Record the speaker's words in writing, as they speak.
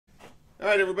All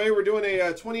right, everybody, we're doing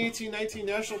a 2018-19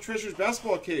 National Treasures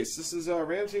basketball case. This is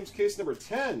Ram Team's case number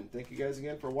 10. Thank you guys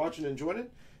again for watching and joining.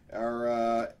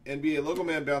 Our NBA Logo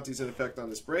Man bounty is in effect on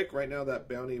this break. Right now, that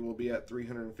bounty will be at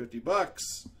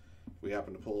 $350. If we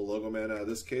happen to pull a Logo Man out of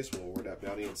this case, we'll award that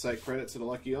bounty and site credit to the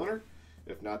lucky owner.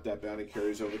 If not, that bounty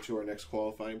carries over to our next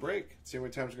qualifying break. See how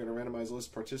many times we're going to randomize the list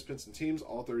of participants and teams.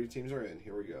 All 30 teams are in.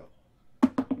 Here we go.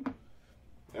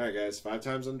 All right, guys, 5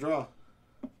 times on the draw.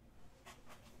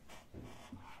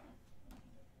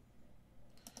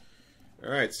 All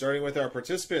right, starting with our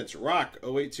participants. Rock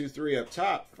 0823 up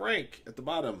top. Frank at the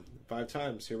bottom. 5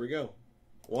 times. Here we go.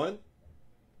 1,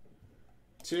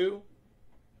 2,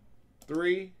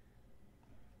 3,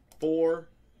 4,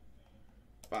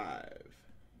 5.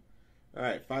 All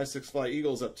right, 5-6 Fly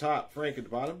Eagles up top. Frank at the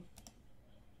bottom.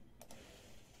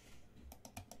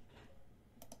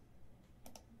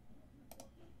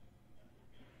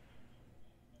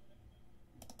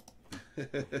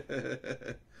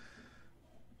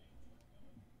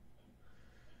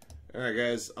 All right,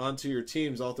 guys, on to your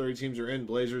teams. All 30 teams are in.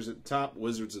 Blazers at the top,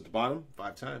 Wizards at the bottom.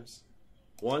 5 times.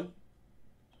 1,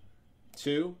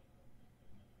 2,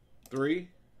 3,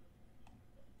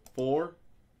 4,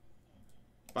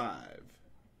 5.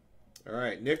 All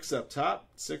right, Knicks up top,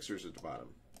 Sixers at the bottom.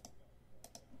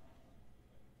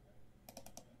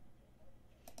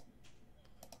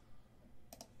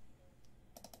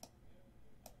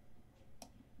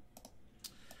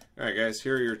 All right, guys,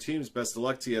 here are your teams. Best of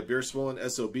luck to you. Beer Swollen,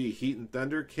 SOB, Heat and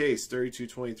Thunder, Case,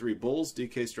 3223 Bulls,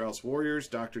 DK Strauss Warriors,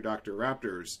 Dr.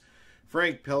 Raptors,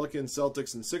 Frank, Pelicans,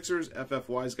 Celtics, and Sixers, FF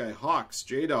Wise Guy Hawks,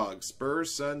 J-Dog,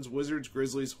 Spurs, Suns, Wizards,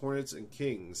 Grizzlies, Hornets, and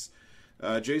Kings.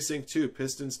 J-Sync 2,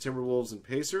 Pistons, Timberwolves, and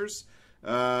Pacers.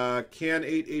 Can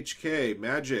 8HK,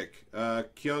 Magic,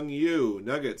 Kyung Yu,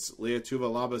 Nuggets,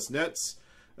 Leatuva Labas, Nets.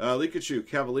 Likachu,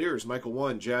 Cavaliers, Michael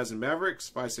 1, Jazz and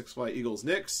Mavericks, 5-6 Fly Eagles,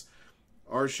 Knicks.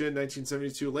 Arshin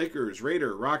 1972 Lakers,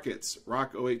 Raider, Rockets,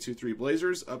 Rock 0823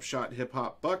 Blazers, Upshot Hip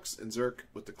Hop Bucks, and Zerk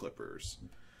with the Clippers.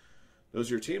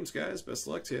 Those are your teams, guys. Best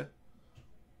of luck to you.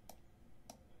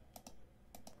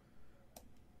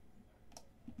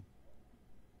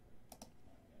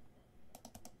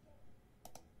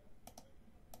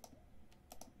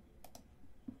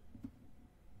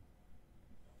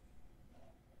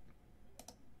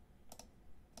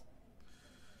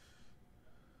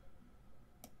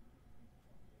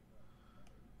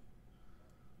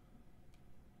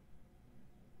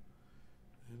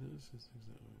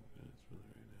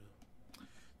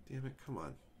 Damn it, come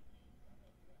on.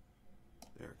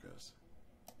 There it goes.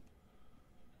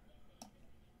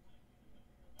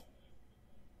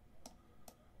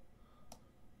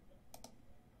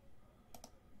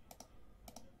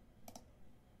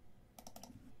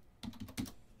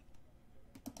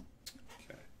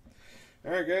 Okay.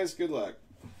 All right, guys, good luck.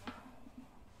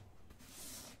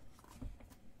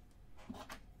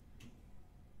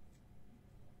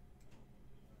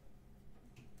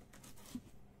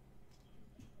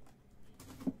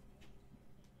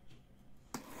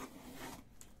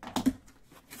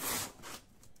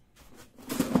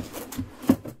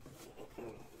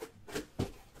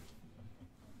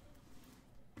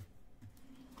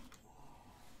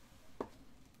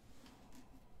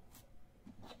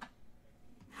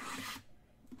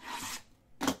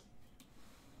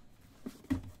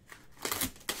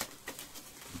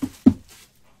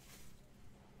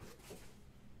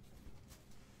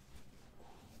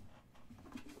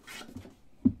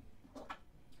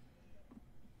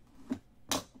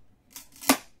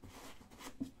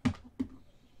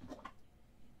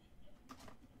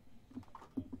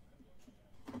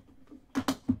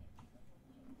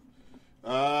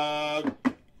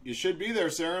 You should be there,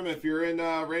 Sarum, if you're in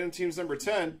Random Teams number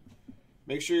 10.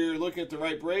 Make sure you're looking at the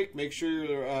right break. Make sure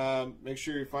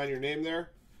you find your name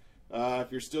there.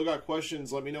 If you're still got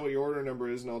questions, let me know what your order number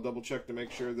is, and I'll double check to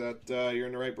make sure that you're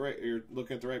in the right break. You're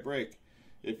looking at the right break.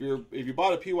 If you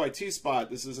bought a PYT spot,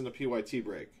 this isn't a PYT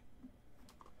break.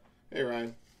 Hey,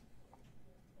 Ryan.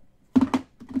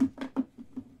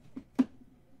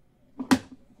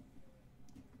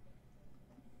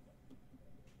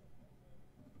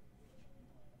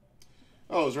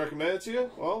 Oh, it was recommended to you?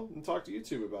 Well, I'll talk to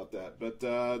YouTube about that. But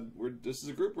this is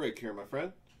a group break here, my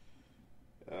friend.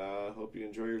 Hope you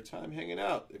enjoy your time hanging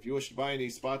out. If you wish to buy any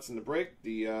spots in the break,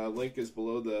 the link is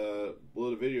below the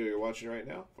video you're watching right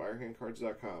now.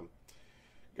 Firehandcards.com.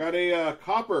 Got a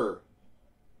copper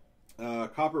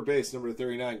base number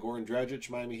 39, Goran Dragic,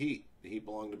 Miami Heat. The Heat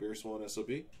belong to Beer Swollen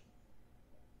SOB.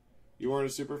 You weren't a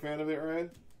super fan of it,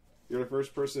 Ryan? You're the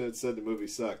first person that said the movie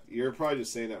sucked. You're probably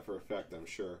just saying that for effect, I'm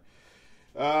sure.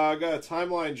 I got a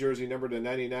Timeline jersey numbered to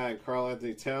 99. Karl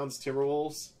Anthony Towns,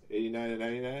 Timberwolves. 89 and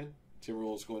 99.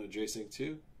 Timberwolves going to J-Sync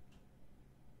 2.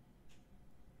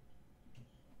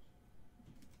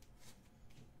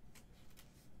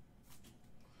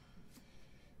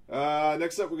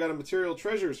 Next up, we got a Material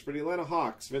Treasures for the Atlanta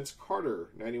Hawks. Vince Carter,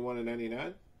 91 and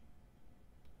 99.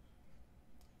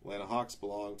 Atlanta Hawks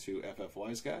belong to FF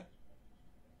Wise Guy.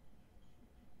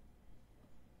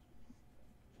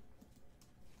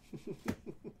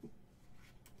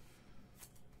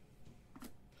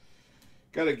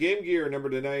 Got a Game Gear number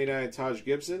to 99, Taj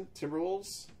Gibson,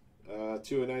 Timberwolves,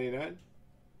 2 and 99.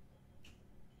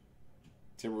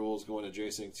 Timberwolves going to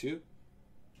J-Sync 2.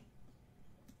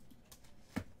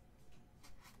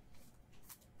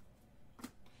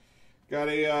 Got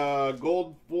a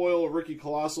gold foil Ricky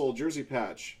Colossal jersey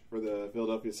patch for the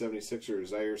Philadelphia 76ers.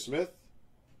 Zaire Smith,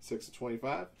 6 of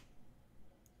 25.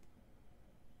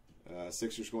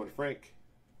 Sixers going to Frank.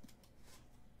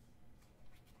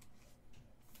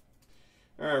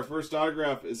 All right, our first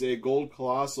autograph is a gold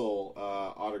Colossal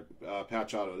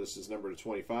patch auto. This is number to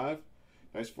 25.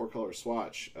 Nice four-color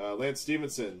swatch. Lance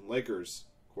Stevenson, Lakers.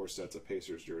 Of course, that's a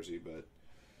Pacers jersey, but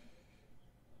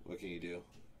what can you do?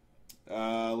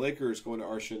 Lakers going to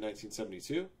Arshin,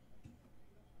 1972.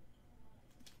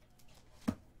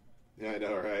 Yeah, I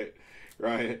know, right?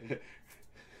 Ryan,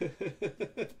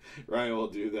 Ryan will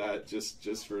do that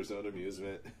just for his own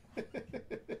amusement.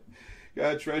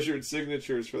 Got treasured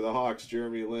signatures for the Hawks.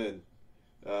 Jeremy Lin,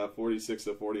 46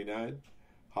 of 49.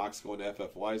 Hawks going to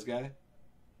FF Wise Guy.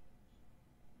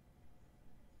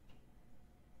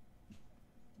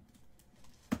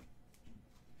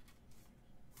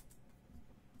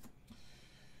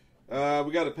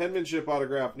 We got a penmanship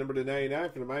autograph, number to 99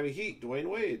 for the Miami Heat, Dwayne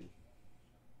Wade.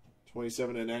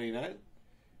 27 and 99.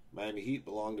 Miami Heat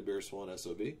belong to Beer Swollen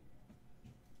SOB.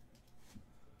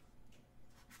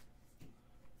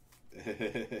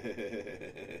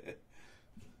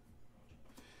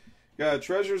 Got a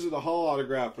Treasures of the Hall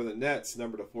autograph for the Nets,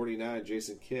 number to 49,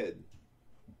 Jason Kidd.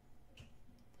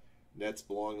 Nets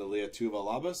belong to Leah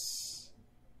Tuvalabas.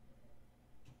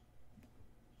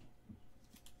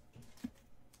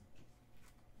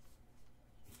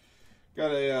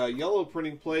 Got a yellow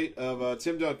printing plate of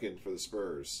Tim Duncan for the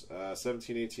Spurs.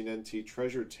 17-18 NT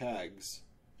Treasured Tags.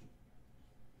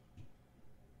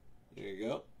 There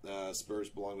you go. Spurs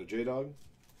belong to J-Dog.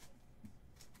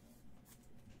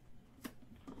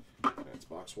 That's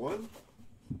box one.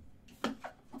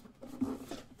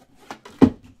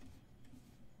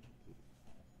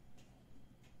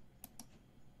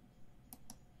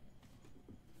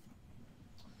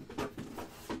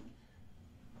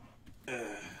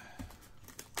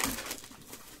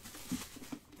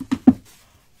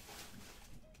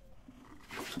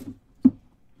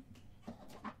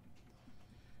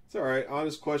 It's all right.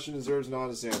 Honest question deserves an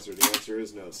honest answer. The answer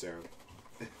is no, Sarah.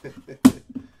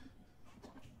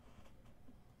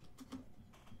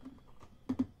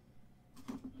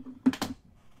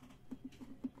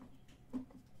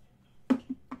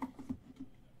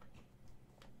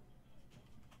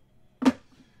 All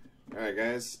right,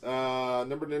 guys.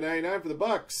 Number to 99 for the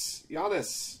Bucks,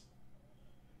 Giannis.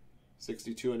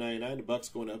 62 and 99. The Bucks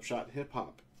going to Upshot Hip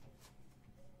Hop.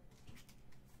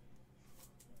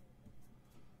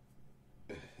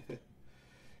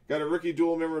 Got a rookie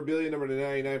dual memorabilia number to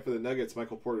 99 for the Nuggets,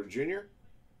 Michael Porter Jr.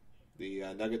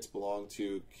 The Nuggets belong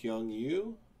to Kyung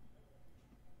Yu.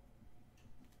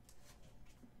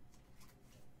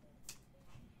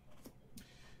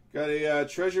 Got a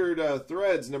treasured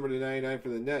threads number to 99 for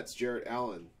the Nets, Jarrett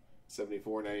Allen,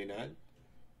 74.99.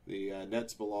 The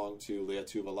Nets belong to Leah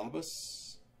Tuvalabas.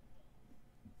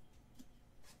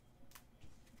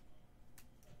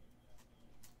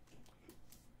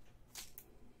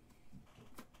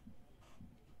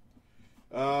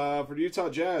 For the Utah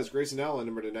Jazz, Grayson Allen,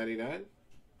 number to 99.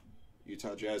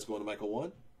 Utah Jazz going to Michael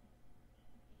 1.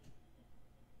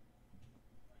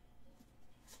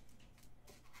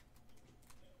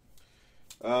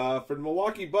 For the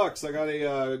Milwaukee Bucks, I got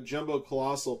a Jumbo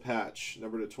Colossal patch,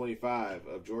 number to 25,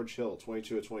 of George Hill,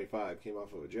 22 of 25. Came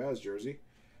off of a Jazz jersey.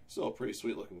 Still a pretty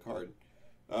sweet looking card.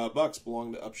 Bucks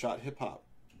belong to Upshot Hip Hop.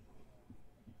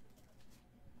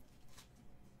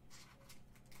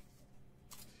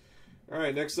 All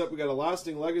right, next up we got a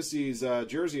Lasting Legacies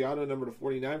jersey auto number to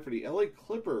 49 for the LA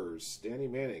Clippers, Danny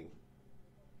Manning.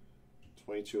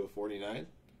 22 of 49.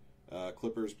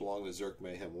 Clippers belong to Zerk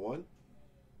Mayhem 1.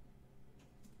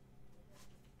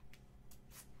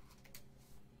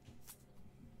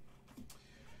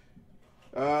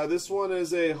 This one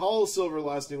is a Hollow Silver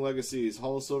Lasting Legacies.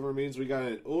 Hollow Silver means we got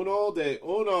an Uno de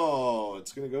Uno.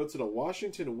 It's going to go to the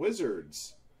Washington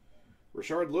Wizards.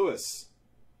 Rashard Lewis.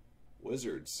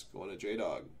 Wizards going to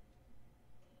J-Dog.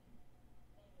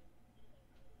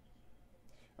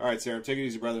 All right, Sarah, take it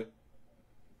easy, brother.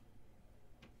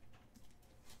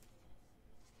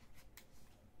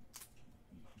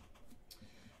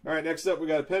 All right, next up, we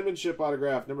got a penmanship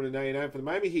autograph, number 99 for the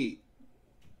Miami Heat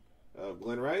of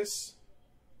Glenn Rice.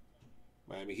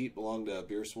 Miami Heat belong to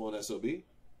Beer Swollen SOB.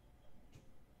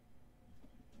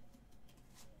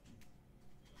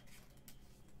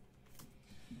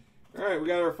 All right, we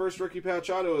got our first rookie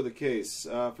patch auto of the case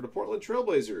for the Portland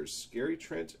Trailblazers, Gary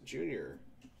Trent Jr.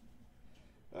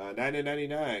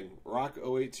 9/99, Rock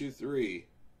 0823.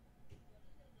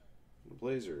 The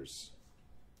Blazers.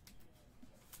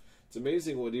 It's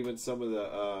amazing what even some of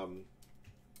the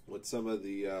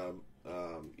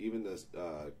even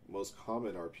the most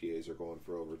common RPAs are going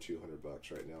for over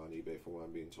 $200 right now on eBay, from what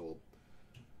I'm being told.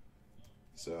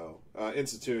 So,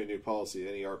 instituting a new policy.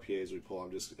 Any RPAs we pull, I'm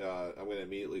going to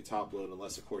immediately top load,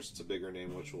 unless of course it's a bigger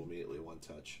name, which will immediately one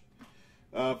touch.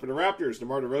 For the Raptors,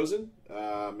 DeMar DeRozan,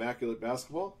 Immaculate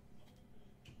Basketball,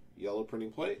 yellow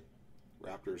printing plate.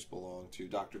 Raptors belong to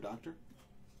Dr. Doctor.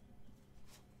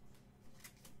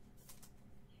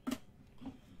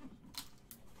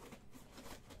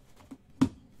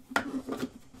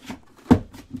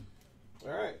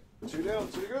 All right, 2 down,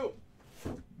 2 to go.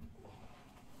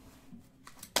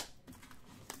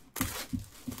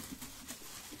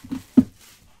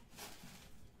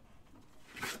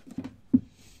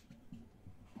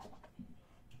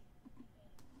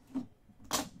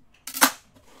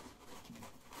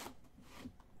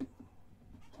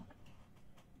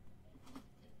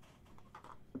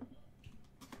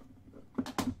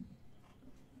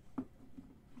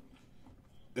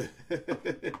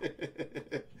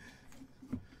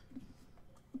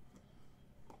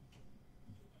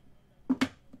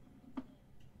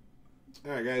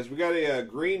 All right, guys, we got a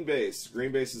green base.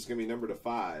 Green base is going to be numbered to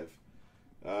 5.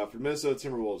 For Minnesota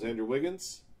Timberwolves, Andrew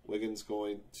Wiggins. Wiggins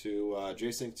going to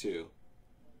J-Sync 2.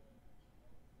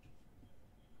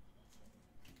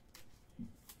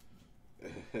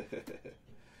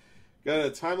 Got a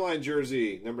timeline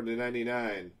jersey, numbered to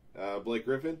 99. Blake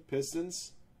Griffin,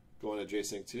 Pistons, going to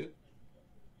J-Sync 2.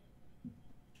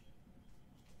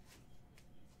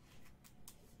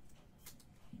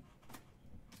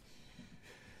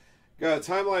 Got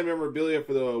a timeline memorabilia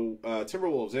for the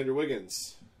Timberwolves, Andrew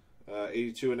Wiggins,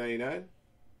 82/99.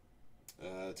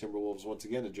 Timberwolves once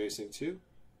again, to J-Sync 2.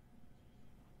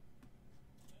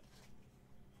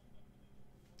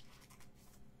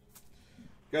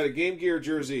 Got a Game Gear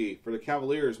jersey for the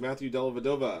Cavaliers, Matthew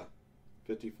Dellavedova,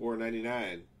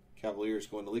 54/99. Cavaliers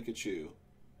going to Likachu.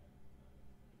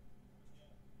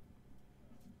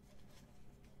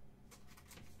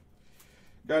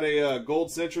 Got a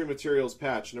Gold Century Materials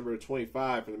patch, number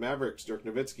 25 for the Mavericks, Dirk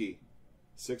Nowitzki,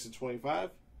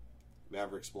 6/25.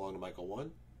 Mavericks belong to Michael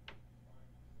 1.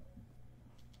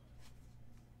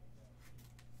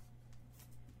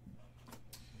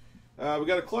 We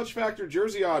got a Clutch Factor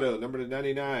jersey auto, number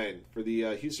 99 for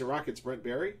the Houston Rockets, Brent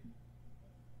Barry,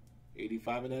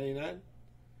 85/99.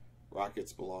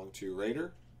 Rockets belong to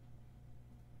Raider.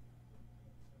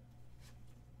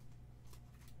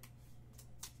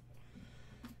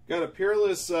 Got a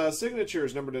Peerless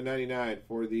Signatures, number 99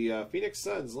 for the Phoenix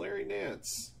Suns, Larry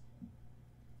Nance.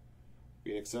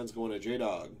 Phoenix Suns going to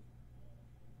J-Dog.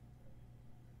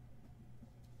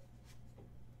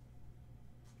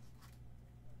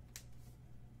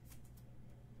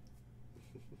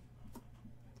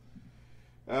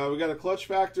 We got a Clutch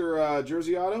Factor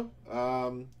jersey auto.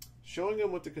 Showing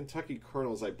him with the Kentucky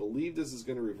Colonels. I believe this is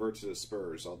going to revert to the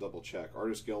Spurs. I'll double check.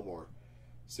 Artis Gilmore,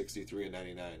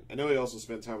 63/99. I know he also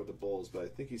spent time with the Bulls, but I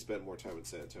think he spent more time in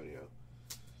San Antonio.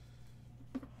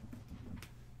 All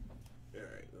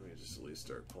right, let me just at least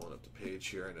start pulling up the page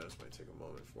here. I know this might take a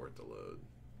moment for it to load.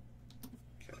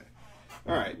 Okay.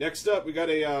 All right, next up, we got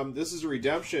a, this is a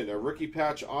redemption, a rookie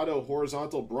patch auto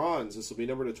horizontal bronze. This will be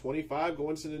number 25,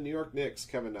 going to the New York Knicks,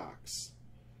 Kevin Knox.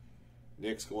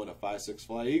 Knicks going to 5-6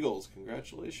 Fly Eagles.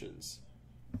 Congratulations.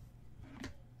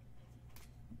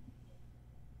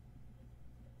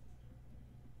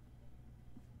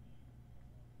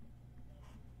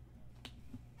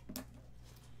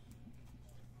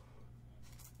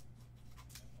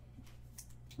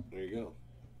 There you go.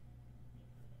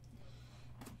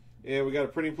 And we got a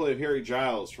printing plate of Harry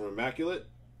Giles from Immaculate.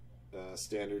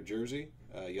 Standard jersey.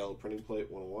 Yellow printing plate,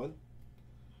 101.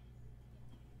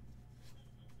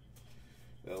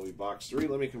 That'll be box 3.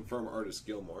 Let me confirm Artis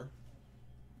Gilmore.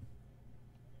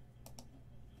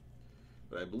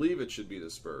 But I believe it should be the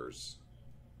Spurs.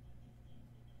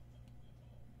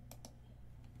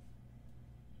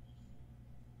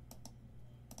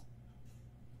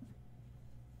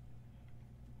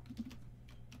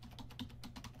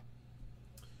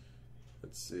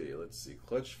 Let's see.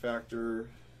 Clutch factor.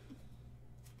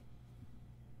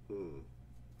 You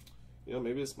know,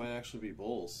 maybe this might actually be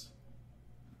Bulls.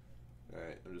 All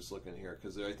right, I'm just looking here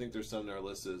because I think there's some in our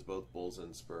list as both Bulls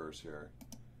and Spurs here.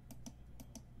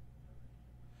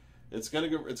 It's gonna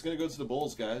go to the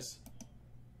Bulls, guys.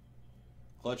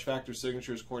 Clutch factor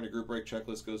signatures according to group break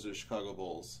checklist goes to the Chicago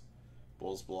Bulls.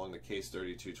 Bulls belong to case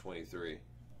 3223.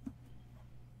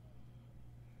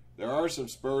 There are some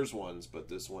Spurs ones, but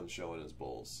this one's showing as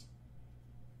Bulls.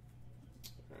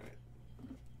 All right.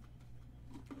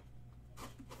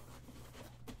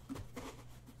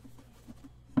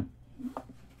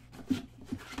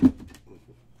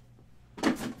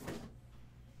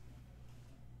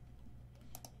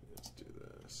 Let's do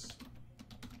this.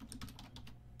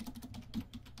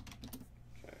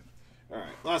 Okay. All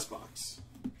right. Last box.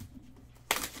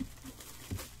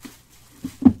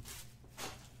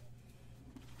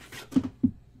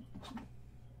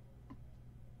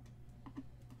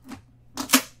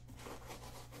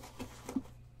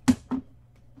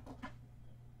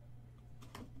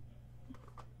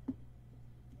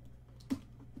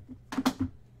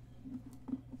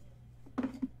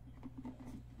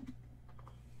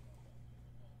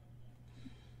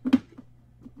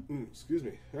 Excuse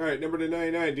me. All right, number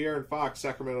 99, De'Aaron Fox,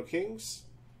 Sacramento Kings.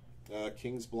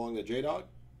 Kings belong to J-Dog.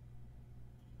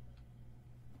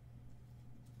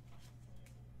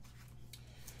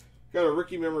 Got a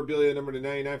rookie memorabilia number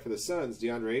 99 for the Suns,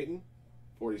 DeAndre Ayton,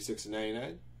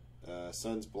 46/99.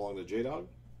 Suns belong to J-Dog.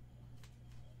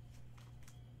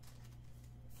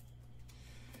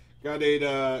 Got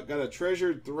a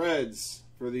treasured threads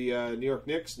for the New York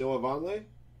Knicks, Noah Vonleh,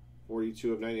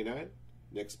 42/99.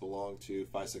 Knicks belong to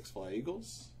 5-6 Fly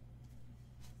Eagles.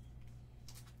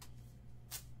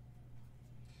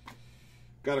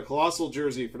 Got a colossal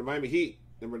jersey for the Miami Heat,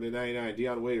 number 99,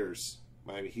 Dion Waiters.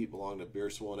 Miami Heat belong to Beer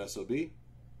Swollen SOB.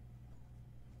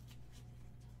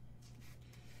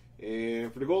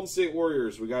 And for the Golden State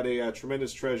Warriors, we got a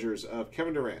tremendous treasures of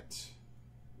Kevin Durant,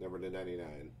 number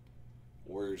 99.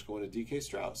 Warriors going to DK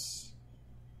Strauss.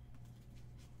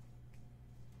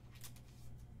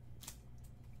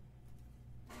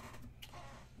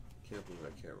 Can't believe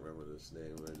I can't remember this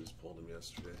name. I just pulled him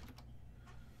yesterday.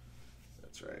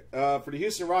 That's right. For the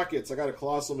Houston Rockets, I got a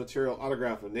colossal material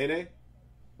autograph of Nene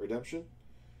Redemption.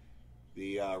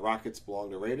 The Rockets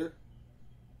belong to Raider.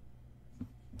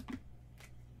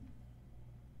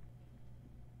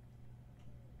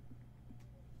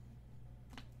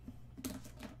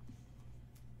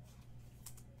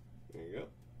 There you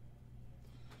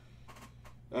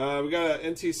go. We got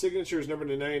a NT Signatures number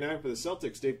 99 for the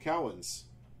Celtics, Dave Cowens.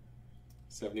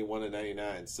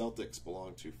 71/99. Celtics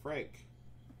belong to Frank.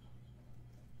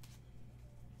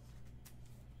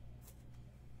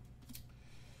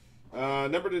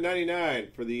 Number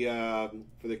 99 for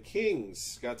the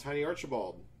Kings. Got Tiny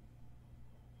Archibald.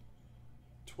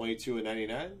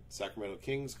 22/99. Sacramento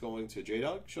Kings going to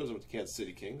J-Dog. Shows them with the Kansas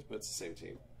City Kings, but it's the same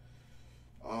team.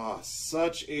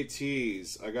 Such a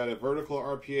tease. I got a vertical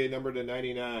RPA number to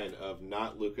 99 of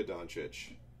not Luka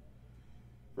Doncic.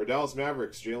 For Dallas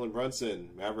Mavericks, Jalen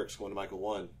Brunson. Mavericks going to Michael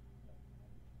 1.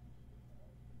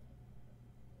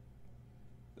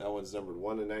 That one's numbered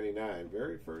 1/99.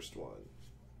 Very first one.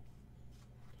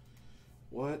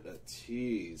 What a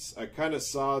tease. I kind of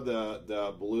saw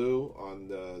the blue on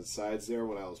the sides there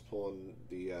when I was pulling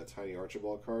the Tiny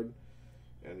Archibald card.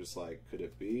 And I'm just like, could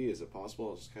it be? Is it possible?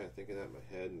 I was just kind of thinking that in my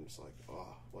head. And it's like,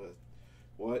 oh,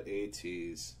 what a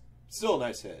tease. Still a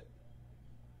nice hit.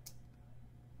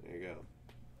 There you go.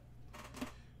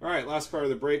 All right, last card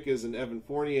of the break is an Evan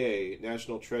Fournier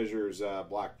National Treasures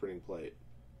black printing plate.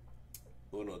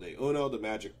 Uno de Uno. The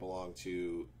Magic belong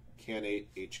to Can 8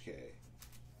 HK.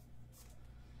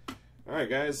 All right,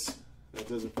 guys. That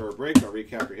does it for a break. I'll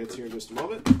recap your hits here in just a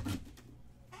moment.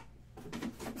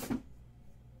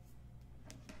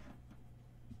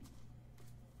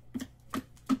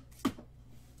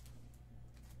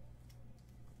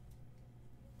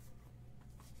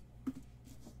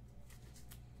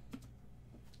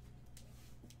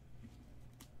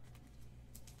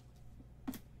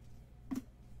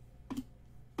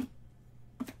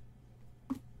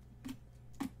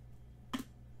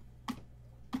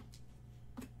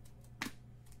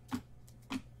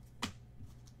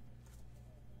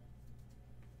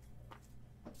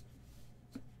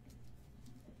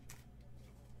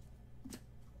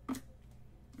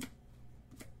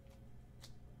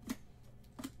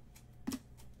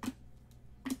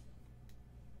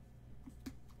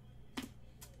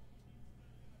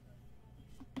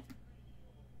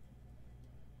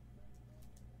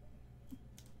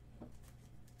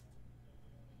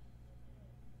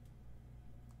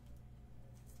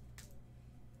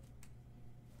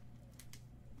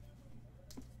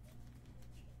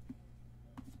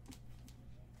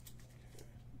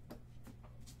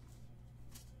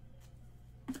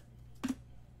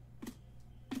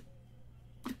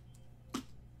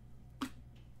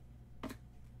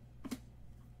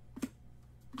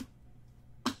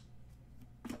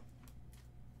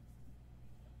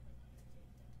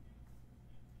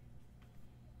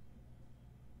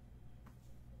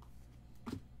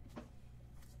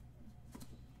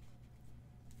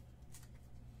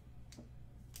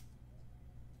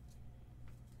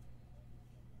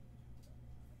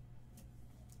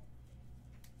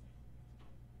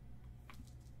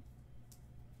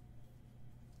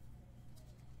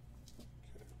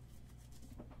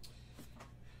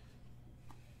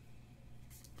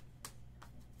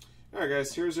 All right,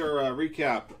 guys, here's our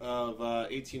recap of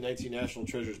 18-19 National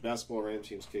Treasures Basketball Random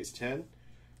Teams Case 10.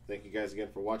 Thank you guys again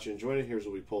for watching and joining. Here's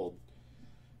what we pulled.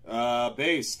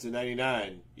 Base to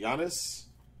 99, Giannis,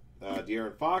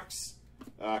 De'Aaron Fox,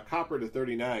 Copper to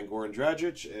 39, Goran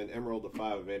Dragic, and Emerald to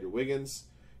 5 of Andrew Wiggins.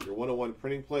 Your 101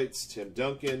 printing plates, Tim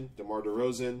Duncan, DeMar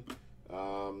DeRozan,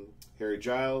 Harry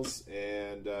Giles,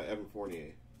 and Evan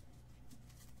Fournier.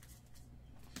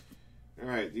 All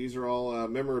right, these are all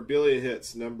memorabilia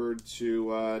hits numbered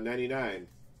to 99.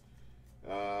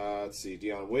 Let's see,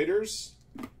 Dion Waiters,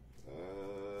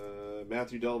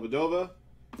 Matthew Dellavedova,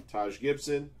 Taj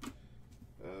Gibson,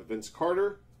 Vince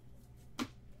Carter,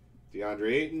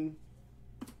 DeAndre Ayton,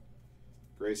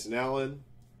 Grayson Allen,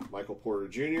 Michael Porter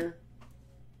Jr.,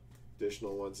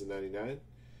 additional ones in 99,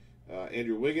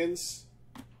 Andrew Wiggins,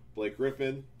 Blake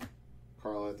Griffin,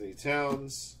 Karl Anthony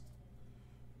Towns,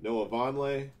 Noah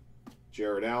Vonleh,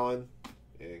 Jared Allen,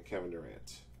 and Kevin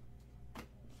Durant.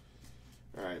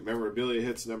 All right, memorabilia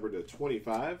hits numbered to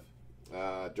 25,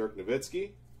 Dirk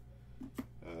Nowitzki,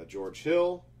 George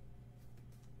Hill,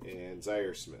 and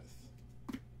Zaire Smith.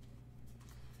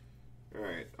 All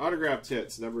right, autographed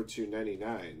hits numbered to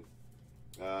 99,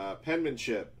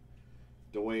 penmanship,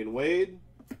 Dwayne Wade,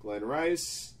 Glenn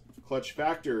Rice, Clutch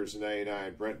Factors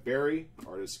 99, Brent Berry,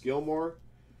 Artist Gilmore,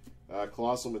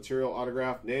 Colossal Material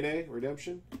autograph, Nene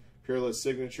Redemption, Peerless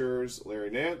Signatures,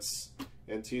 Larry Nance,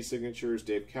 NT Signatures,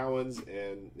 Dave Cowens,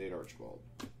 and Nate Archibald.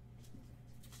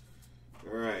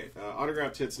 All right,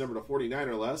 autographed hits number to 49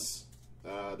 or less.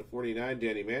 To 49,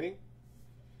 Danny Manning,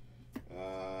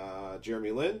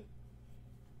 Jeremy Lin,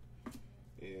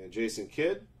 and Jason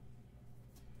Kidd.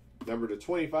 Number to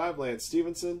 25, Lance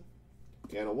Stevenson,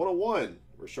 and a 101,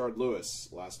 Rashard Lewis,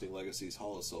 Lasting Legacies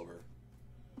Hall of Silver.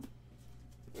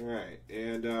 All right,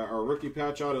 and our rookie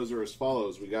patch autos are as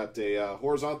follows. We got a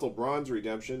horizontal bronze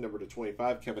redemption, number to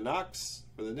 25, Kevin Knox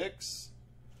for the Knicks.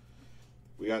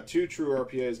 We got 2 true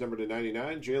RPAs, number to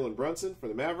 99, Jalen Brunson for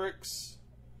the Mavericks,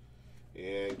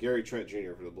 and Gary Trent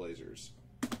Jr. for the Blazers.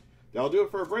 That'll do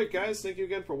it for a break, guys. Thank you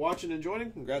again for watching and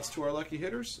joining. Congrats to our lucky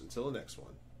hitters. Until the next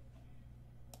one.